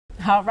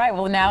All right,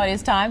 well, now it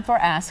is time for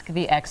Ask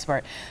the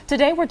Expert.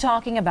 Today we're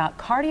talking about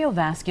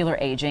cardiovascular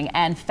aging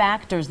and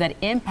factors that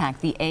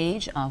impact the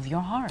age of your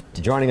heart.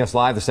 Joining us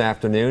live this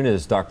afternoon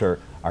is Dr.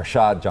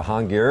 Arshad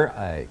Jahangir,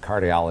 a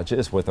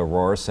cardiologist with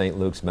Aurora St.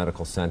 Luke's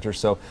Medical Center.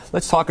 So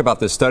let's talk about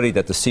this study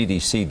that the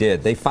CDC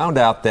did. They found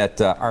out that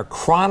our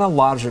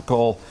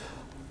chronological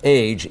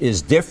age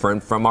is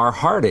different from our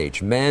heart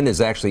age. Men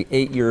is actually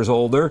 8 years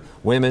older,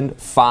 women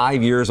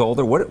 5 years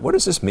older. What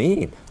does this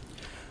mean?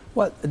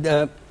 Well,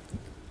 the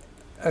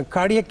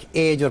cardiac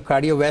age or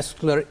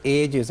cardiovascular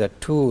age is a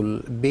tool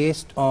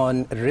based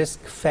on risk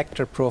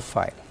factor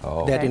profile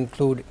that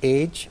include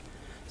age,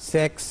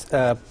 sex,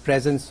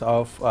 presence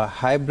of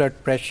high blood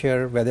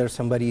pressure, whether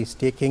somebody is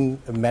taking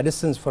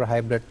medicines for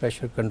high blood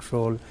pressure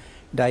control,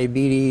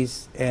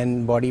 diabetes,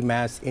 and body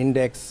mass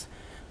index,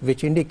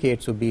 which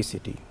indicates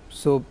obesity.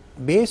 So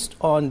based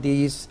on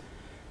these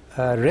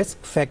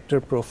risk factor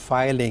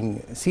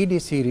profiling,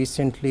 CDC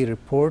recently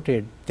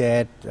reported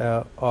that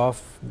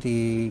of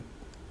the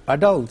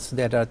adults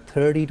that are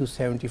 30 to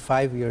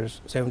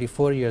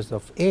 74 years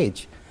of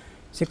age,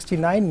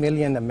 69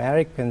 million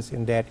Americans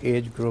in that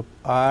age group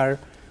are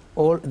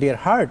their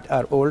heart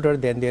are older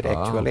than their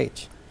actual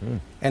age.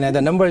 And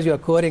the numbers you are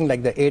quoting,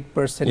 like the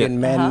 8% in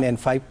men and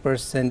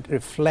 5%,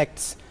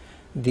 reflects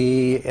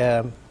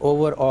the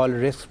overall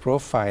risk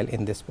profile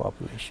in this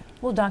population.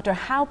 Well, doctor,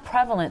 how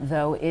prevalent,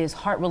 though, is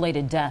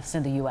heart-related deaths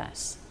in the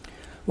U.S.?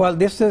 Well,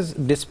 this is,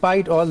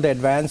 despite all the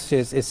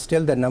advances, is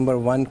still the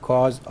 #1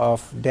 cause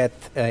of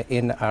death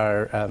in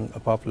our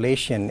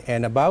population,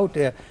 and about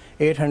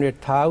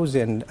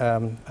 800,000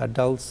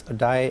 adults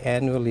die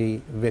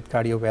annually with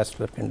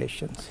cardiovascular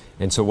conditions.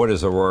 And so what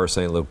is Aurora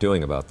St. Luke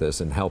doing about this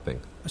and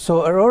helping?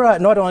 So Aurora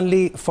not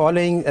only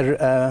following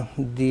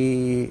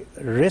the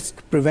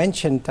risk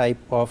prevention type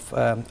of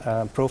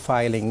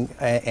profiling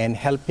and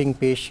helping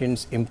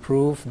patients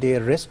improve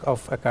their risk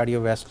of a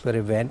cardiovascular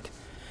event.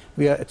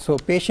 So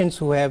patients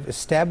who have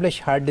established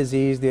heart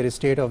disease, there is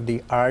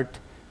state-of-the-art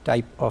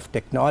type of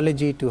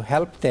technology to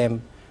help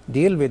them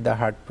deal with the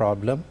heart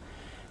problem.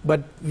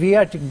 But we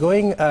are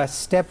going a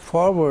step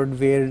forward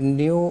where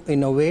new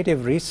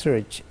innovative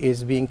research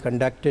is being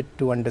conducted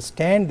to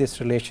understand this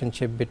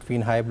relationship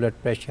between high blood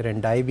pressure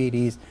and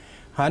diabetes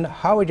and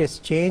how it is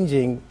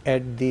changing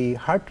at the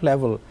heart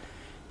level.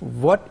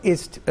 What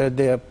is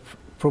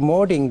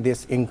promoting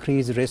this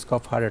increased risk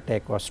of heart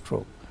attack or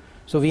stroke?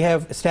 So we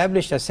have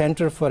established a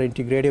Center for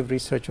Integrative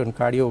Research on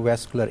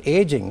Cardiovascular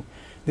Aging.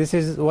 This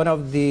is one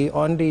of the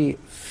only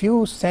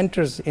few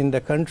centers in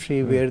the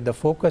country where the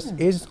focus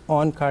is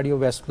on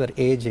cardiovascular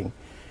aging.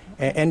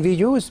 And we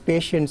use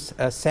patients'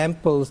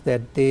 samples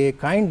that they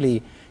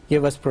kindly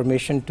give us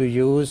permission to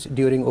use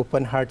during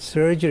open heart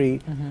surgery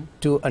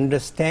to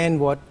understand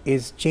what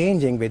is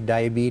changing with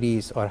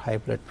diabetes or high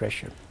blood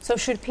pressure. So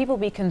should people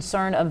be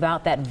concerned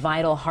about that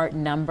vital heart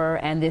number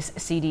and this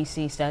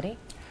CDC study?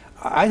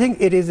 I think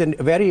it is a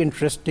very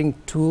interesting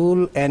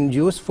tool and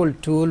useful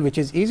tool which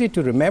is easy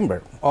to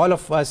remember. All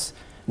of us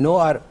know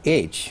our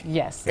age.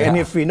 Yes. And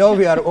if we know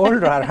we are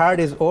older, our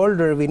heart is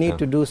older, we need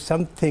to do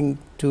something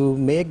to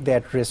make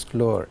that risk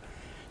lower.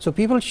 So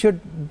people should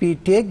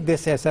take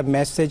this as a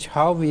message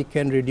how we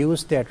can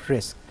reduce that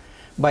risk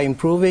by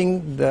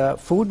improving the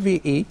food we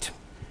eat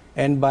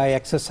and by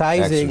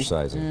exercising.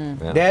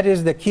 That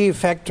is the key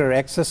factor.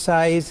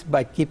 Exercise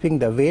by keeping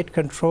the weight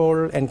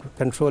control and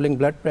controlling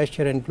blood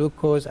pressure and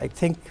glucose. I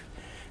think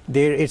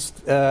there is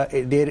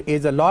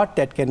a lot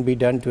that can be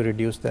done to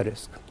reduce the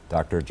risk.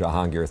 Dr.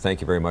 Jahangir, thank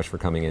you very much for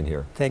coming in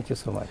here. Thank you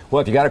so much.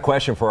 Well, if you got a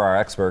question for our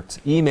experts,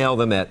 email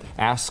them at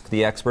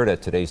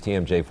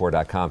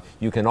asktheexpert@today'stmj4.com.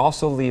 You can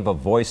also leave a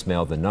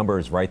voicemail. The number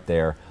is right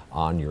there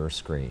on your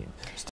screen.